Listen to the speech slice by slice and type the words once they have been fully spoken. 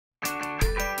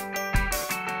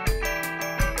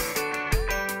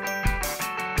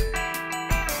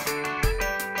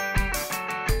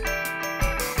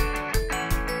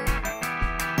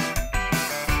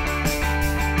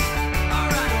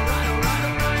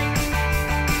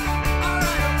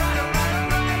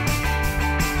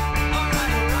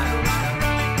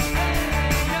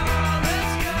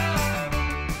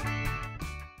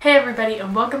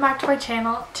welcome back to my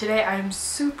channel. Today I'm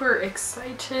super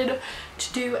excited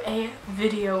to do a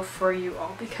video for you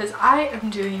all because I am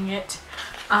doing it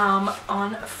on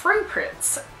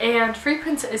Freeprints, and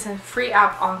Freeprints is a free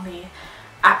app on the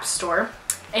App Store,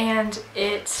 and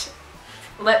it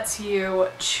lets you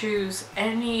choose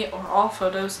any or all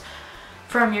photos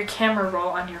from your camera roll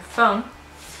on your phone,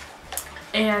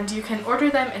 and you can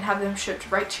order them and have them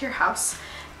shipped right to your house.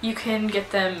 You can get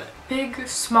them big,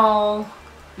 small,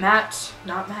 matte,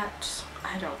 not matte,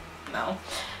 I don't know.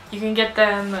 You can get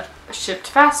them shipped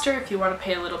faster if you want to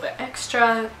pay a little bit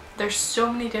extra. There's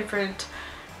so many different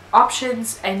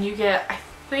options, and you get, I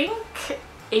think,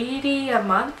 80 a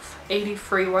month, 80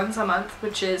 free ones a month,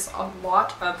 which is a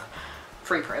lot of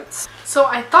free prints. So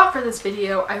I thought for this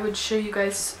video I would show you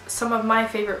guys some of my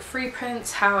favorite free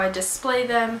prints, how I display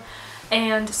them,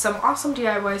 and some awesome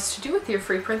DIYs to do with your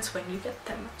free prints when you get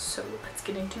them. So let's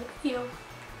get into the video.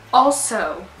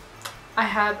 Also, I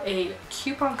have a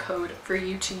coupon code for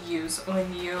you to use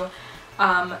when you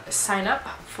sign up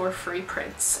for free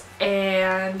prints,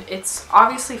 and it's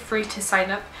obviously free to sign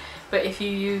up, but if you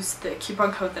use the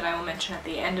coupon code that I will mention at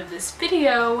the end of this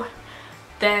video,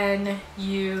 then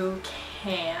you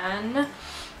can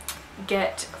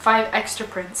get 5 extra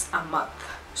prints a month.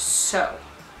 So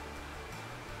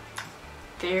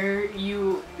there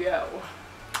you go.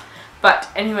 But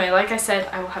anyway, like I said,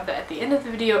 I will have that at the end of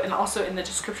the video and also in the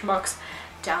description box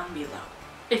down below.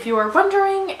 If you are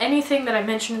wondering anything that I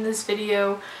mentioned in this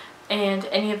video and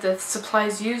any of the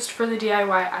supplies used for the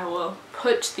DIY, I will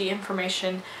put the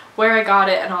information where I got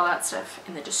it and all that stuff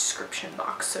in the description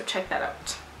box, so check that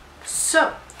out.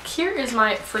 So here is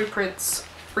my free prints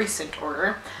recent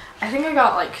order. I think I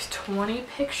got like 20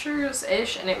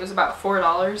 pictures-ish, and it was about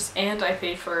 $4, and I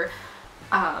paid for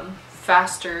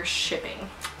faster shipping.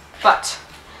 But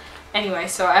anyway,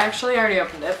 so I actually already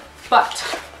opened it,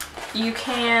 but you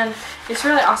can, it's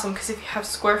really awesome because if you have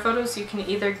square photos, you can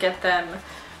either get them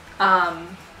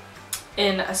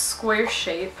in a square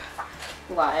shape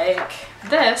like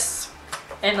this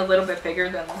and a little bit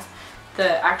bigger than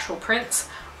the actual prints,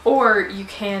 or you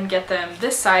can get them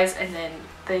this size and then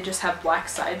they just have black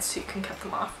sides so you can cut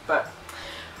them off, but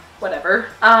whatever.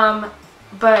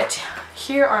 But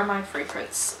here are my free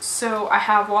prints. So I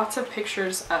have lots of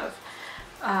pictures of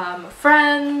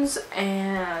friends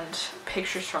and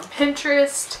pictures from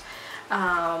Pinterest.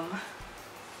 I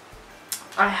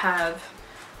have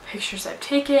pictures I've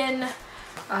taken,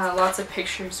 lots of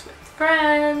pictures with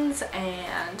friends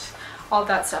and all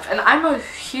that stuff. And I'm a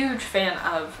huge fan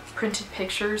of printed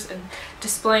pictures and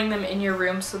displaying them in your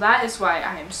room, so that is why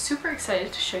I am super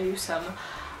excited to show you some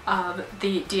of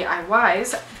the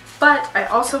DIYs. But I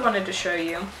also wanted to show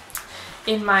you,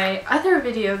 in my other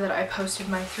video that I posted,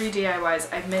 my 3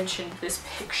 DIYs, I mentioned this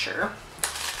picture.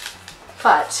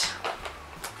 But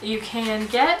you can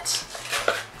get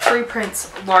free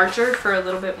prints larger for a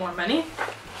little bit more money.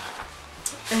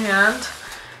 And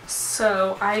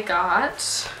so I got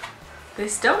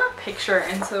this donut picture,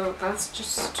 and so that's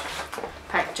just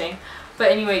packaging.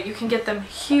 But anyway, you can get them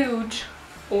huge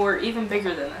or even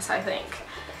bigger than this, I think.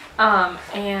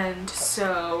 And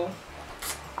so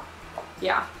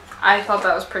yeah, I thought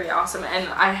that was pretty awesome, and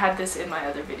I had this in my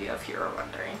other video if you were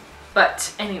wondering.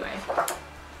 But anyway,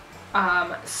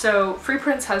 so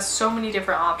Freeprints has so many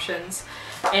different options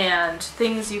and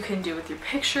things you can do with your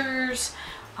pictures,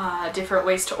 different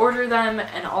ways to order them,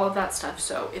 and all of that stuff.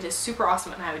 So it is super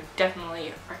awesome, and I would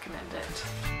definitely recommend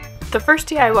it. The first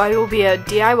DIY will be a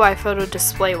DIY photo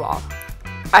display wall.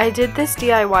 I did this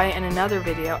DIY in another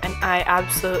video and I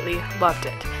absolutely loved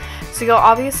it. So you'll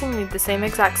obviously need the same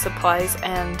exact supplies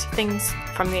and things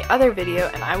from the other video,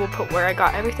 and I will put where I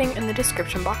got everything in the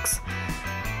description box.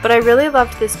 But I really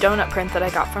loved this donut print that I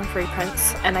got from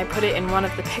Freeprints, and I put it in one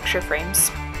of the picture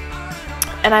frames.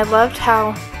 And I loved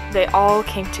how they all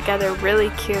came together really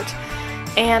cute,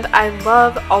 and I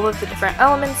love all of the different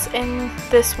elements in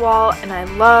this wall, and I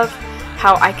love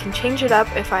how I can change it up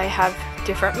if I have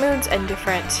different moods and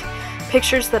different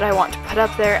pictures that I want to put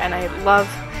up there, and I love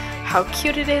how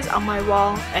cute it is on my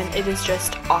wall, and it is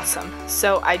just awesome.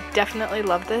 So I definitely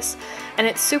love this, and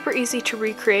it's super easy to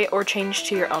recreate or change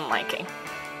to your own liking.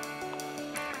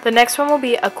 The next one will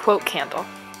be a quote candle.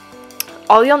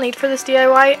 All you'll need for this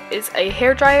DIY is a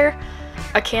hairdryer,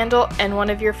 a candle, and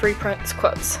one of your free prints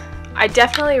quotes. I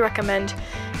definitely recommend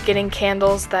getting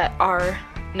candles that are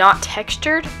not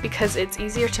textured because it's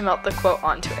easier to melt the quote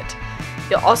onto it.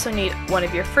 You'll also need one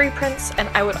of your free prints, and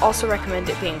I would also recommend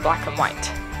it being black and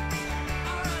white.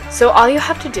 So all you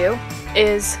have to do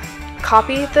is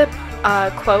copy the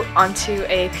quote onto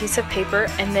a piece of paper,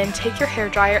 and then take your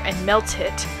hairdryer and melt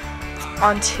it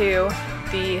onto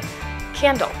the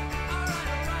candle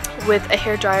with a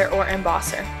hairdryer or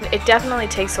embosser. It definitely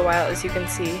takes a while, as you can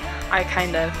see. I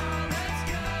kind of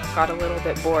got a little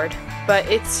bit bored, but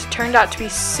it's turned out to be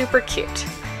super cute,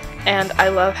 and I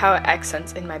love how it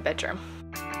accents in my bedroom.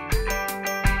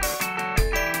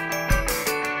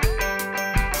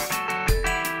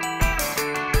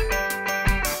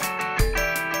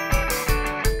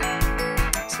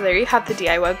 So there you have the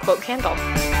DIY quote candle.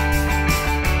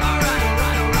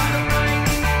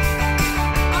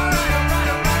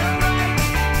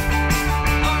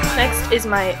 Next is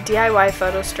my DIY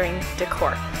photo string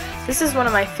decor. This is one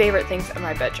of my favorite things in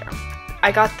my bedroom.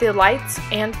 I got the lights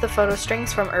and the photo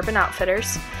strings from Urban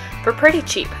Outfitters for pretty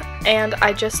cheap, and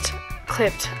I just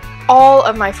clipped all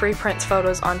of my free prints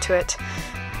photos onto it.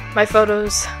 My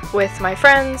photos with my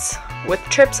friends, with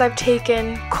trips I've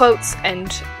taken, quotes,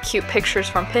 and cute pictures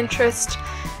from Pinterest,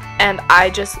 and I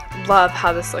just love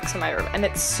how this looks in my room. And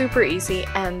it's super easy,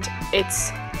 and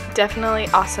it's definitely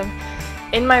awesome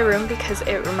in my room because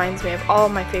it reminds me of all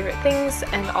of my favorite things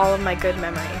and all of my good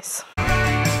memories.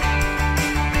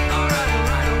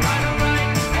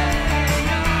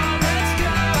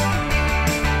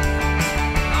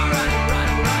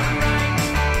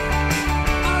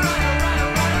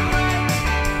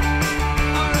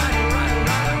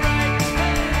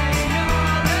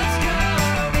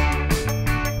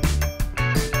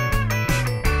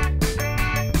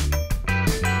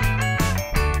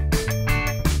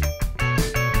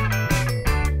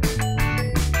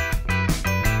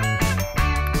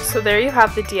 So there you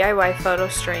have the DIY photo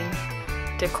string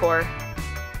decor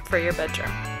for your bedroom.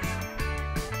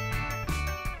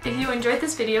 If you enjoyed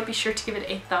this video, be sure to give it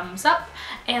a thumbs up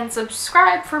and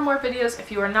subscribe for more videos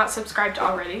if you are not subscribed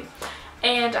already.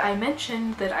 And I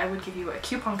mentioned that I would give you a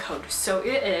coupon code. So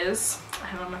it is, I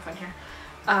have it on my phone here,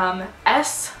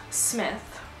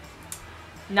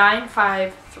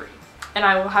 SSmith953. And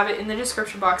I will have it in the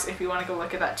description box if you want to go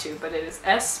look at that too, but it is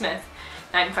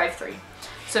SSmith953.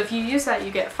 So if you use that,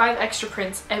 you get 5 extra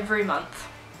prints every month,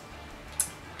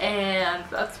 and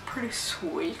that's pretty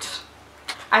sweet.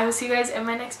 I will see you guys in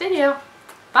my next video.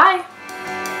 Bye!